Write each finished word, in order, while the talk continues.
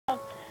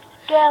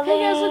Skelly.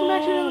 Hey guys, welcome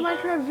back to another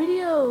Minecraft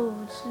video.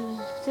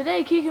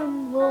 Today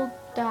Keegan will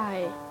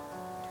die.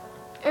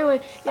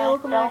 Anyway, yeah,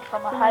 welcome back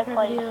from to a the high Minecraft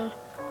place.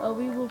 video.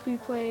 We will be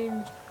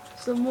playing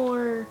some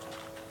more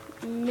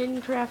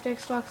Minecraft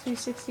Xbox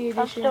 360 edition.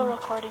 I'm still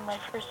recording my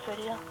first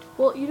video.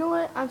 Well, you know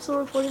what? I'm still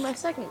recording my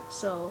second,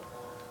 so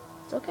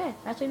it's okay.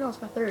 Actually, no,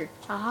 it's my third.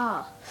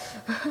 Haha.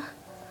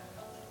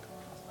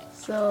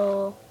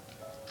 So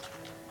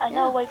I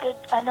know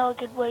a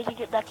good way to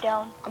get back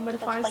down. I'm gonna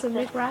Just find like some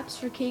this. Mick Raps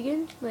for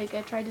Keegan, like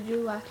I tried to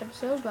do last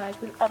episode, but I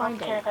couldn't I find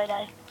don't care it. if I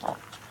die.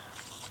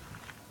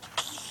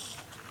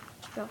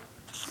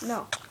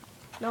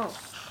 No.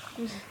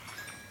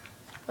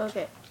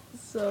 Okay,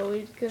 so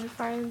we can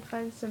find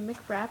some Mick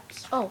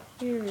Raps. Oh,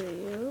 here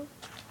you.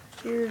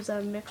 Here's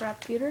a Mick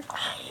Rap Peter.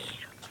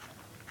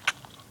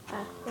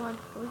 Come on,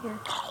 over here.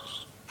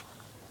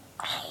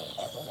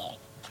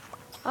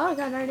 Oh, I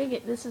got an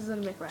ingot. This is a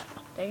Mick Rap.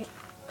 Dang it.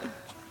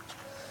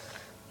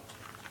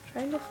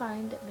 Trying to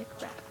find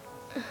Mick Rap.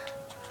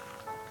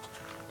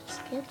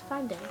 Just can't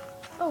find it.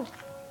 Oh.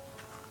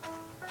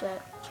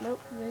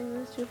 Nope, maybe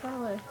that's too far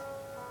away.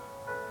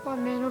 Come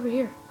on, man, over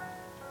here.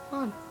 Come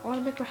on, I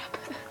want a Mick Rap.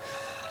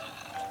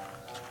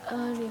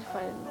 I need to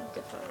find a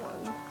different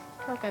one.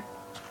 Okay.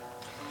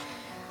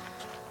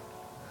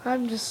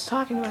 I'm just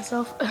talking to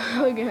myself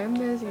again,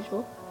 as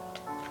usual.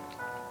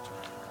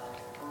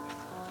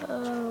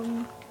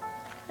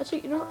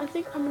 Actually, you know, I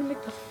think I'm gonna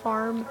make the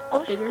farm I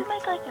wish bigger. you could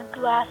make like a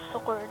glass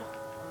sword.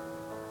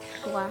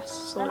 Glass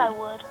sword. Then I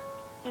would.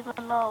 Even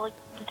though like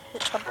you'd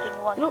hit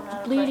something once You know, and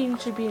then bleeding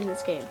should be in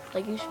this game.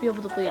 Like, you should be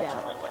able to bleed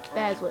out.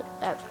 That's what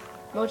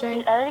Mojang.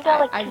 Dude, I already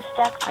got like 2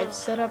 stacks I've of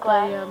set up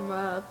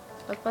glass.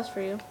 a quest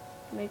for you.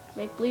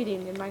 Make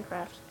bleeding in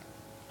Minecraft.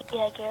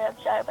 Yeah, Gary, I'm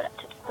sorry, but I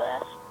took your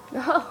glass.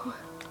 No.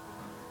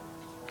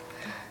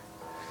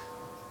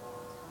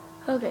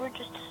 You Okay. were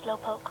just a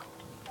slowpoke.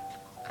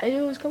 I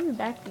knew it was coming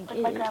back to Like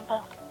get my it.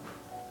 grandpa.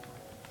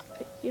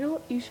 You know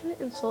what? You shouldn't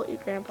insult your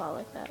grandpa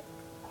like that.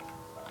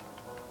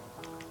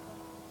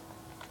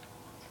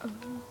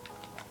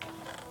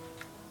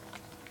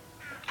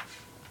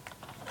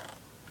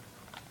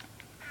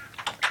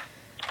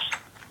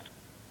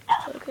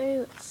 Okay,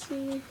 let's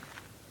see.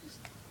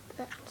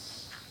 That's.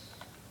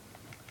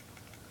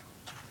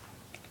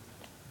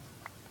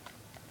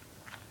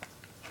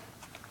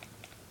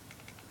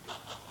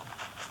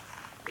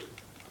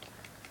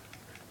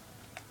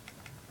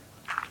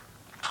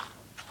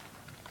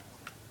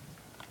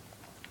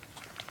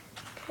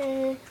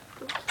 Okay,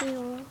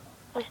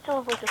 We still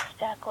have like a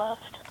stack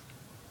left.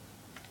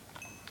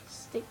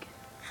 steak.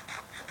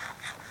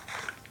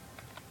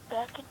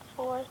 Back and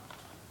forth.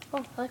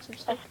 Oh, I like some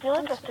steak. I feel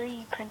like a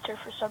 3D printer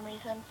for some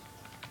reason.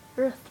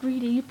 You're a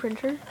 3D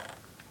printer?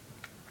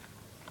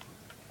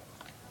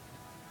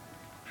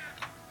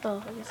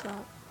 Oh, I guess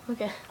not.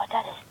 Okay. Oh,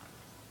 that is.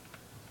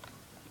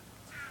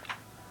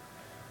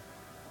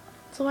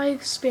 So I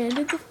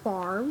expanded the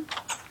farm.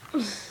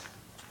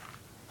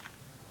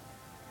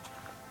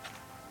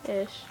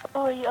 Ish.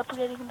 Oh, are you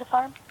upgrading the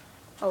farm?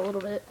 A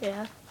little bit,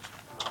 yeah.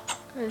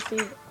 I just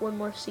need one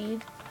more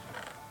seed.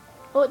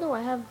 Oh, no,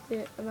 I have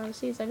the amount of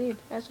seeds I need.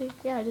 Actually,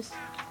 yeah, I just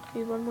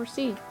need one more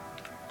seed.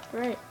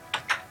 Right.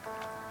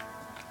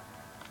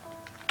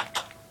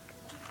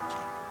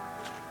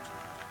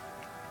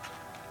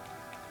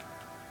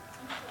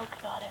 Oh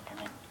god,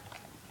 Enderman.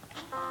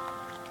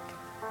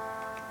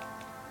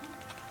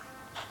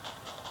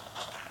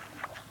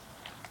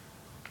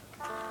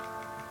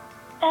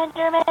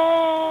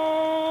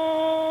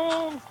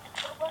 Enderman!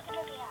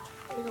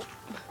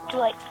 Too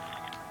late.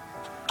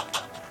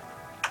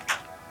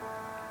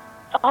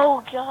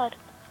 Oh god.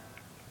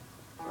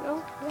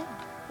 Oh, yeah.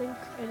 I think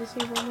I just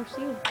need one more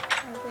seed.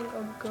 I think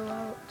I'll go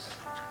out.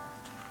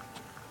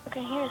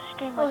 Okay, here's a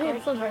stream Oh, like hey, right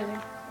the sun's here.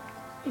 rising.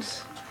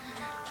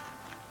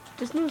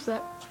 Just noticed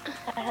that.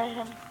 I heard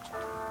him.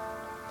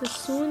 The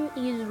sun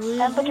is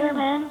rising.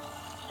 Enderman!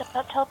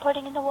 Stop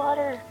teleporting in the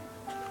water.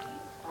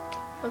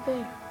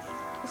 Okay.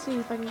 Let's see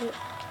if I can get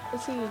a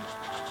seed.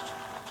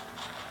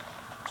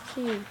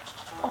 Seed.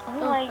 Oh I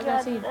my got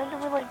god, seed.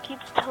 Enderman like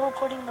keeps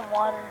teleporting in the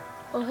water.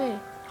 Oh, hey.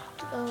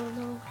 Oh,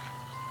 no.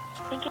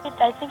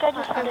 I think I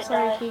just heard I'm it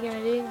sorry, die. Keegan.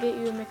 I didn't get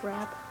you a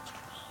McWrap.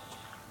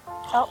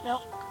 Oh, no.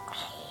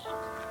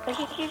 Like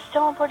he keeps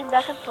teleporting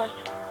back and forth.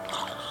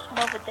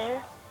 Over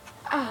there.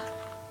 Ah!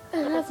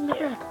 It has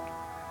McWrap.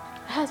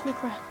 It has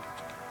McWrap.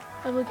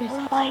 I will get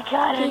Oh my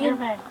god, Keegan,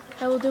 Enderman.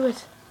 I will do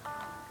it.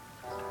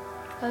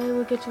 I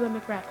will get you a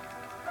McWrap.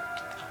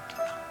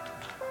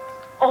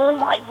 Oh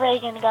my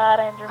friggin' god,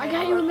 Enderman. I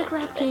got you a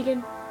McWrap,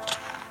 Keegan.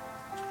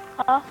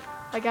 Huh?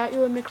 I got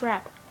you a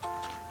McWrap.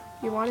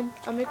 You wanted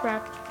a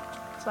McWrap,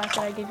 so I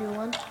said I'd give you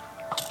one.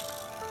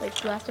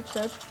 Like last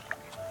episode.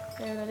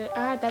 And I did.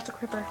 Ah, that's a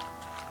creeper.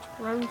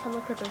 Run from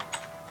the creeper.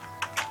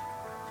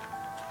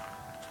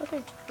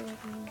 Okay.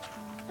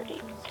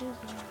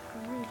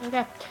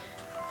 Okay.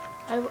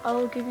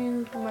 I'll give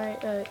you my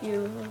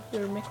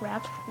your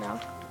McWrap now.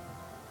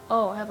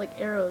 Oh, I have like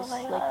arrows Oh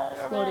my like God,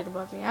 floating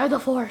above me. I have the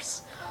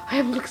Force. I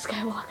am Luke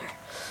Skywalker.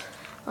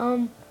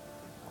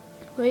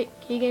 Wait,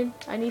 Keegan,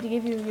 I need to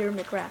give you your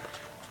McWrap.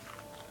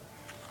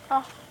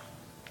 Oh.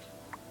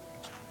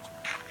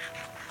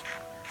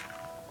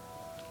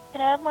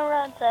 Can I have my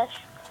round sesh?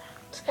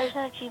 There's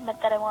an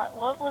achievement that I want.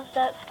 What was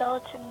that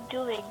skeleton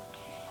doing?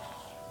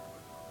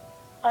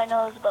 Oh, I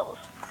know it was bubbles.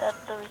 That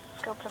there was a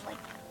skeleton like.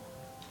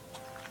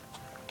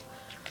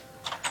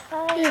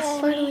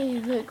 Yes, finally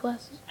the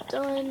glass is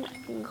done.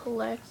 You can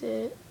collect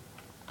it.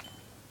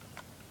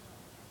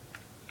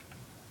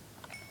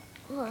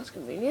 Oh, that's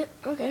convenient.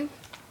 Okay.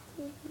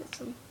 Get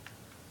some.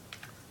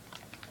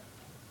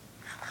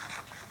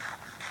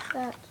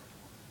 That.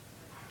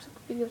 It's a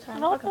big of time.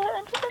 No, Okay.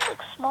 I think it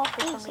looks small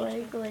for It's some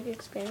reason. like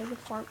expanded the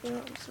farm. You know,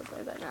 I'm just gonna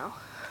play that now.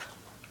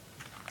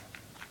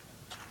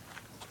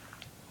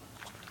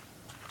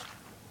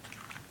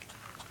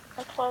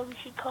 That's why we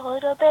should call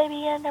it a baby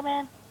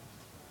Enderman.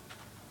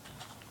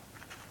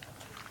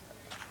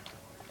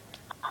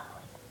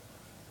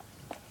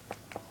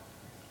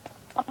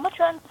 How much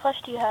rotten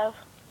flesh do you have,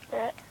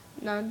 Barrett?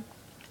 None.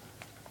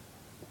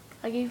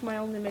 I gave my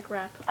only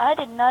McWrap. I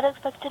did not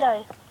expect to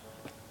die.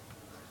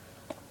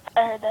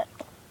 I heard that.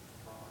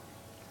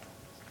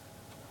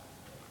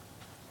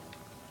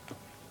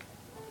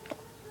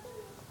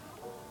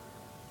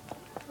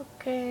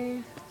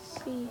 Okay,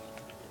 let's see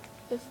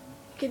if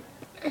we can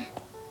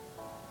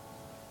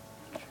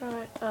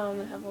try. Oh, I'm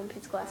gonna have one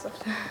piece of glass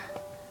left.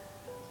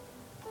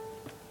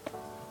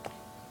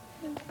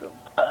 And boom.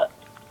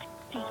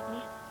 Excuse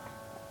me.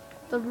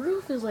 The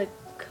roof is like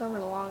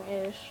coming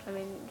along-ish. I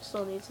mean, you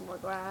still need some more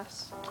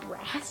glass.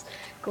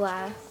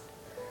 Glass.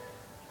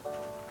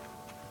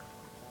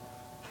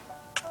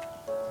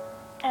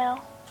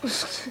 Ow.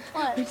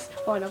 What?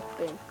 Oh no,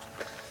 boom.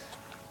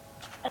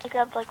 I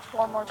grabbed like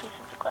 4 more pieces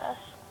of glass.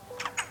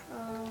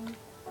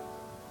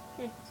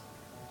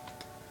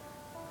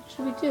 What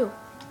should we do?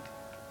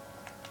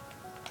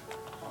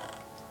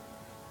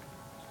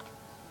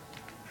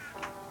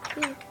 I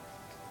think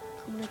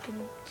I'm gonna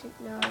continue.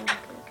 No, I'm gonna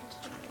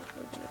continue.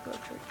 We're gonna go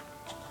through.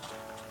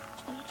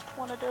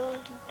 One of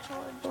those.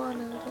 One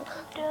of those.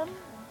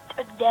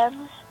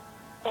 Dems.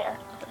 There.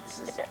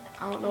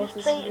 I don't know if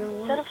this Say, is gonna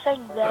instead work. of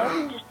saying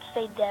them, just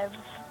say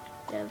devs.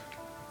 Dev.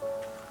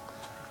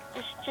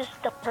 It's just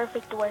the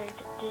perfect word.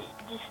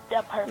 Just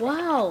the perfect.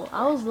 Wow,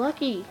 I was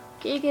lucky.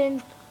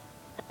 Keegan,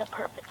 The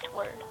perfect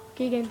word.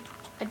 Keegan,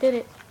 I did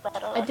it.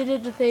 I did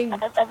it the thing.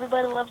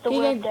 Everybody loves the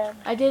word Keegan, dem.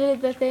 I did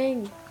it the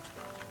thing.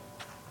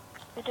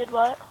 You did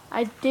what?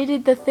 I did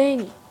it the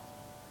thing.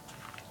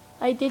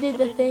 I did it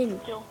the thing.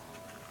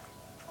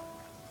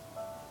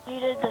 You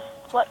did this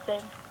what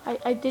thing?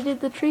 I did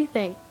it the tree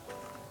thing.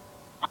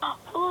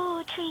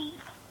 Ooh, tree.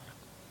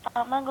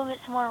 I'm gonna go get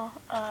some more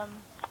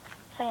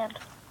sand.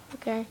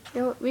 Okay,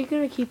 you know what? We're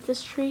gonna keep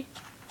this tree.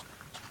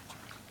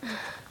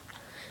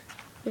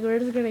 Like, we're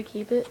just gonna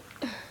keep it.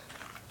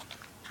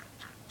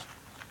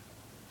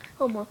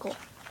 Oh, more coal.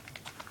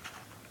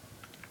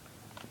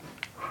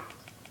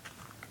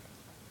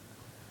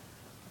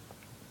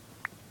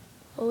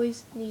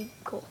 Always need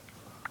coal.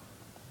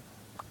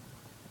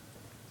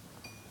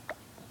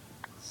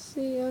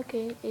 See,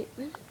 okay, 8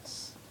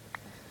 minutes.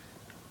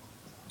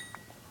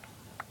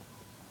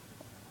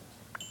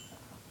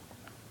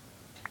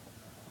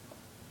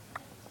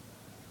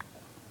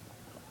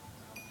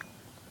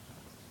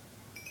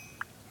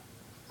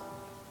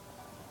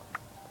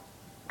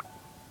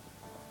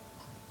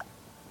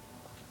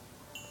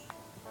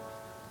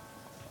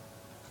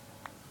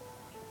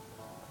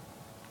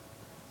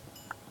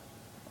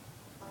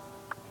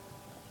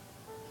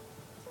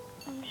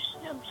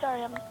 I'm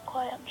sorry, I'm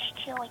quiet. I'm just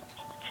chilling,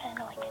 trying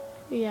to like.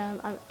 Yeah,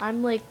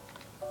 I'm like,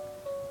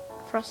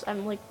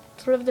 I'm like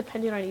sort of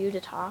depending on you to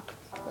talk,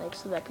 like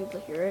so that people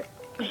hear it.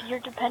 You're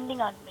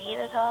depending on me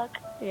to talk.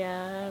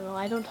 Yeah, I don't know.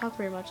 I don't talk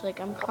very much. Like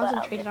I'm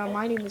concentrated on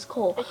mining this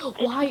coal. It's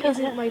Why because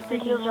isn't my his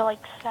freaking videos are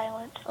like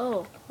silent.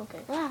 Oh,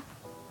 okay. Ah.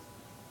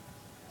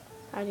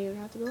 I didn't even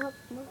have to go up.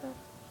 Oh my god.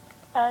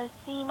 I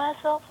see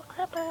myself a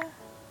cripper.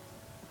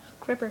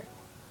 Cripper.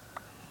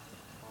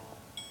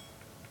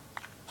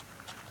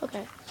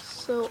 Okay,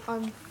 so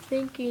I'm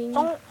thinking.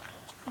 Don't.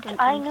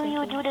 I knew you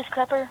would do this,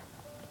 cripper.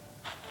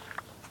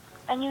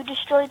 And you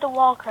destroyed the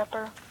wall,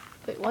 cripper.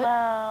 Wait, what?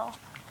 Wow.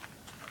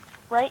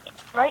 Right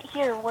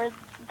here, where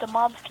the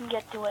mobs can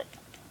get to it.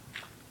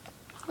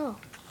 Oh,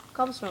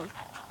 cobblestone.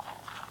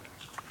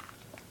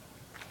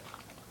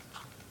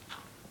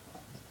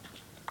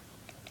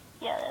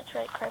 Yeah, that's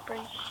right, cripper.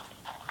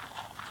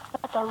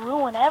 That's to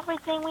ruin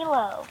everything we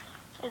love,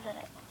 isn't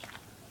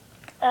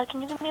it?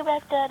 Can you give me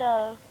back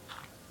that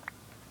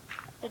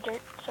the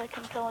dirt so I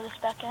can fill this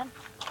back in?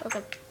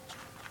 Okay.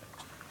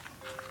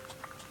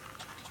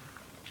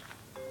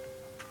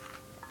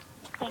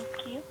 Thank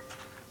you.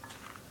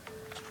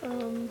 I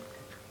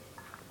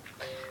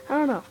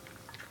don't know.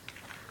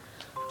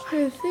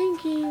 I'm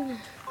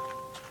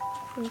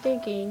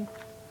thinking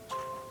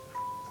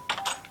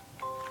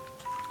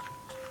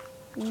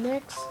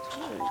next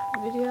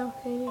video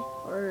maybe,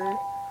 or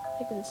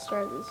I can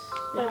start this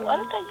video. Wait, why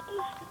did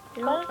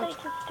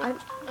I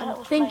just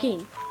I'm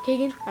thinking,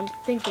 Keegan, I'm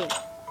thinking.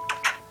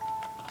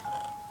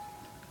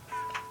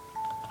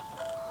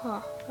 Huh.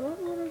 I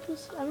don't know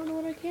I don't know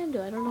what I can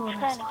do. I don't know what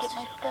I'm I'm trying to supposed get to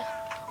my do.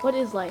 stuff. What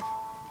is life?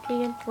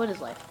 Keegan, what is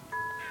life?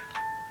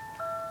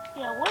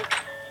 Yeah, what?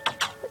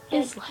 What Yeah,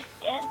 is life?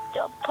 and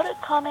put a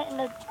comment in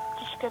the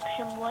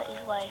description. What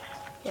is life?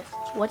 Yes.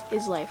 What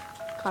is life?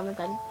 Comment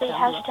that Say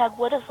down below. hashtag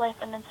what is life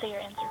and then say your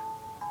answer.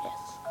 Yes.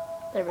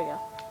 There we go.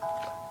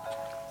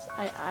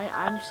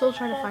 I'm still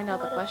trying to find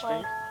out the What is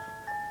question. life?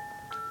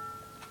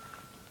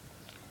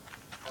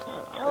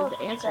 Tell us The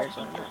what you answer guys is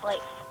think on is that.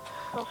 life.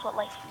 Tell us what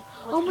life.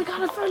 What Oh you my god, I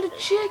think found a life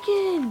is.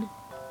 chicken!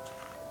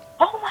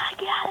 Oh my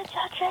god, it's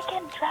a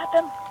chicken! Trap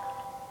him!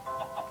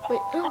 Wait,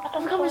 no, Trap I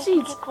him forgot so my I can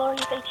seeds. get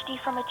glorious HD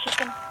from a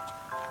chicken.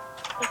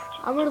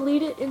 I'm gonna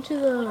lead it into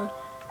the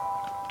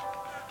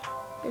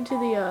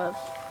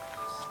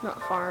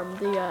not farm,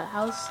 the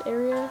house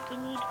area, We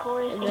need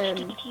glorious and HD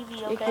then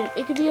TV, okay?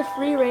 it could be a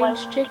free That's why range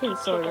we need to chicken keep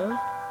sort of. chickens.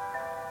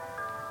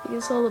 You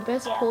can sell the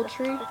best Yeah,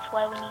 poultry. that's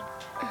why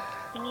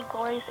we need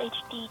glorious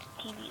HD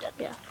TV. That's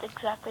Yeah.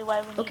 exactly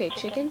why we need Okay,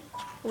 chickens. chicken.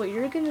 What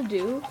you're gonna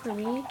do for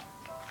me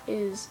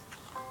is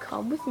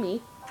come with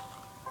me,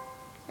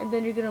 and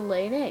then you're gonna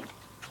lay an egg,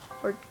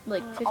 or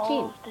like And 15,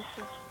 all of this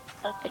is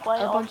like why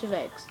a all bunch of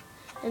eggs,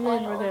 and why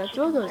then we're all gonna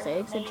throw chickens those are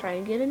eggs and made. try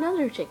and get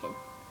another chicken,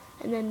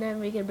 and then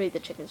we can breed the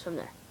chickens from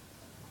there.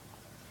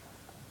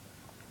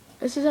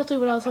 This is actually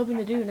what I was hoping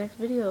to do next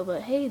video,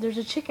 but hey, there's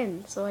a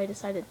chicken, so I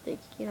decided to,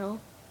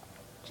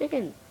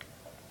 chicken.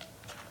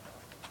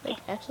 Like,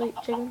 actually,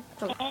 chicken?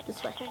 Come,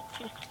 this way.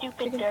 Stupid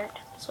Chicken, dirt.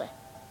 this way.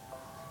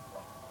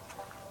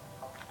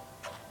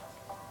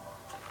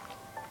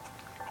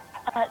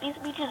 These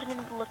beaches are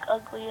gonna look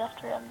ugly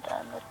after I'm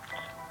done with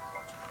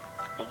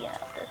digging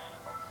out this.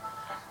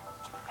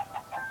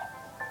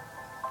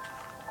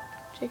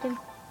 Chicken,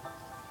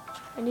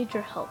 I need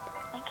your help.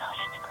 Oh my gosh,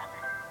 it's a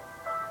crapper.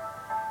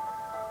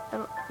 I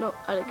don't know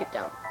how to get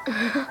down.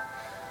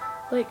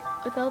 Like,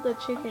 without the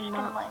chicken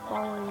not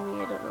following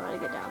me, I don't know how to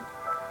get down.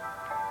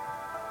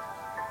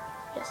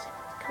 Yes,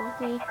 come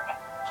with me.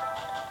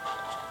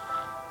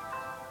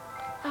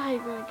 I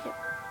really can't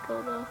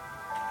go though.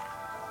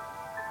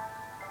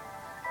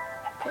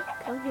 Okay,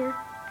 come here.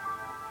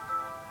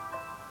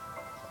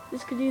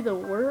 This could either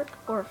work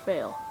or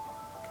fail.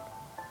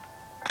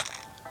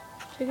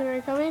 Chicken, are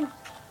you coming?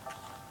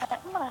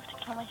 I'm gonna have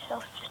to kill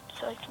myself just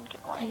so I can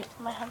get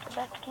my hunger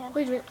back again.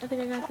 Wait a minute, I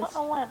think I got I this. don't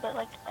know why, but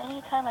like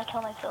anytime I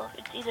kill myself,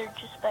 it's either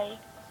just by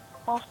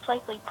most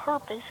likely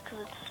purpose,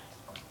 because it's,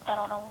 I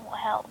don't know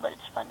how, but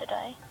it's fun to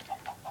die.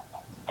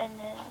 And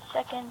then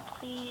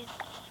secondly, it's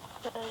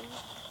because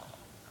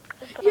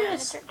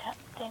Yes!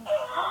 thing.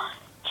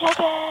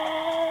 Chicken!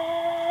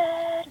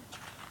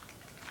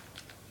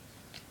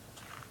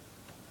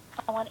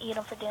 I want to eat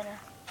them for dinner.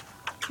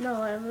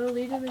 No, I'm gonna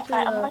lead him into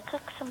Alright, I'm the gonna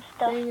cook some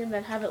stuff thing and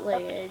then have it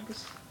lay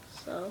eggs.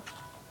 So,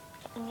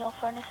 in your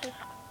furnaces.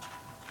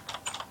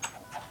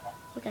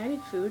 okay, I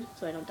need food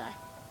so I don't die.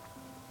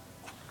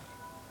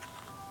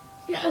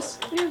 Yes,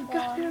 we've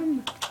got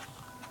him.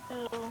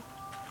 2,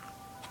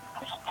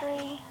 there's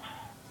 3,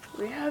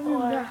 We have him 4,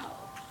 now.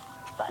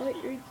 5. Wait,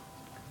 you're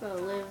gonna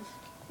live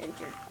in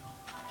here,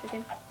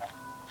 chicken.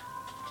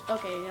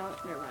 Okay, you know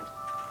what? Never mind.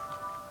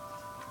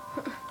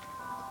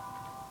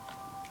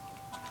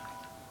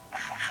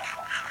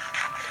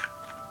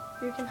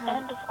 You can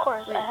have. And of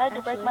course, Wait, I had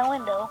to break actually- my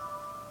window.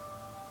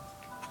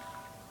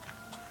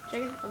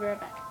 Chicken, I'll be right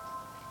back.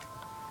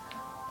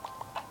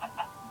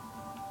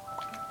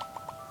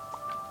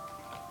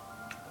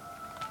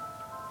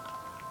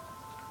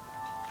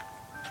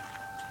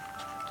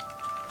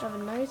 I have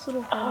a nice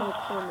little home in the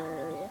corner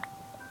area.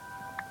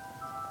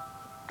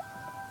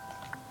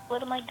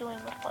 What am I doing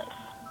with life?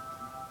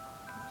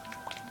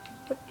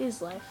 What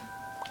is life?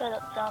 Shut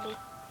up, zombie.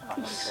 I don't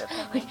need your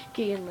opinion. Like,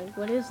 Keegan, like,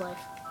 what is life?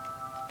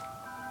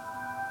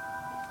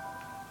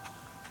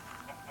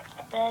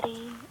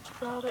 Daddy,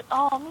 brother.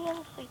 Oh, me,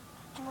 I'm asleep.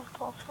 I'm gonna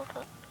fall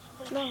asleep.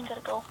 So No. just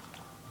gotta go.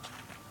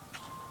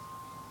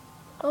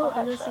 Oh, I'll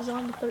and this have is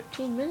on to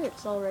 13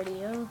 minutes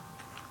already, oh.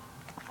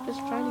 Just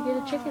trying to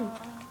get a chicken.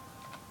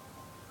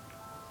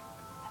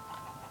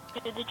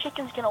 Dude, the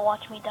chicken's gonna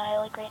watch me die,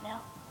 like, right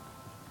now.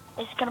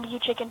 It's gonna be you,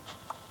 chicken.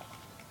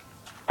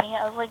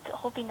 Yeah, I was, like,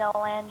 hoping they'll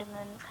land, and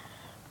then...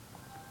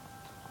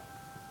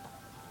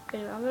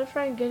 Okay, I'm gonna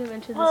try and get him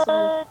into this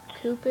little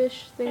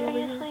coopish thing over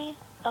here. Seriously?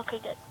 Okay,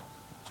 good.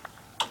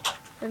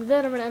 And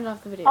then I'm gonna end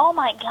off the video. Oh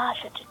my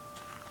gosh, it's...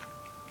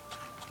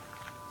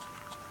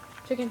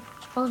 Chicken,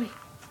 follow me.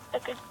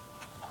 Okay.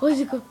 Oh, is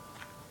he good?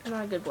 I'm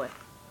not a good boy.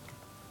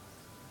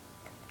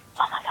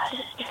 Oh my gosh,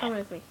 You're it's... coming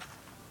with me.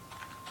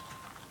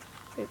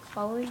 Wait,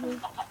 following me?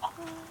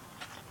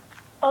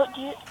 Oh,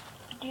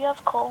 do you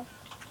have coal?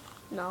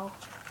 No.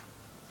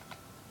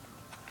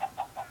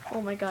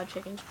 Oh my god,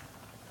 chicken.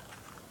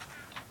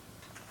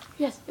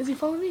 Yes, is he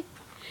following me?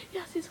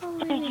 Yes, he's following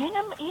Dude, me. you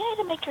need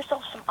to make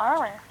yourself some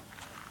armor.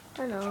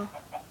 I know.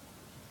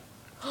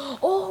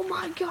 Oh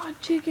my god,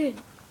 chicken!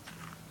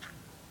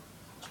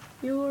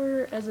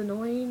 You're as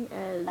annoying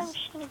as I'm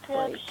just gonna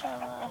grab like,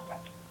 some, a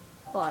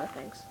lot of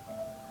things.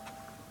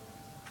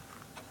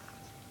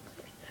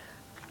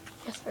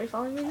 Yes, are you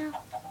following me now?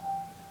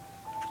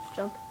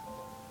 Jump.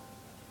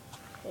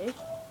 Okay.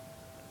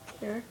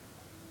 Here.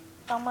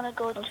 I'm gonna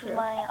go Go to through.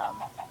 my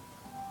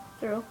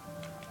Through.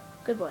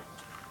 Good boy.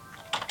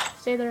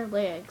 Stay there and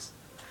lay eggs.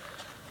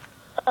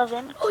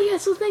 oven. Oh yeah,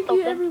 so thank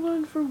you Open.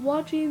 everyone for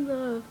watching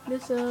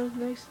this next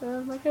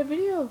Minecraft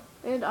video.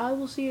 And I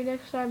will see you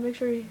next time. Make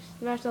sure you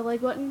smash that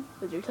like button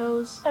with your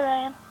toes. Hey,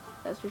 Ryan.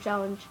 That's your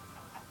challenge.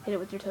 Hit it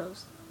with your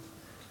toes.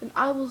 And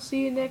I will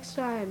see you next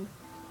time.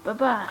 Bye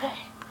bye. Okay.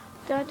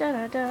 Da da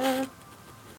da da.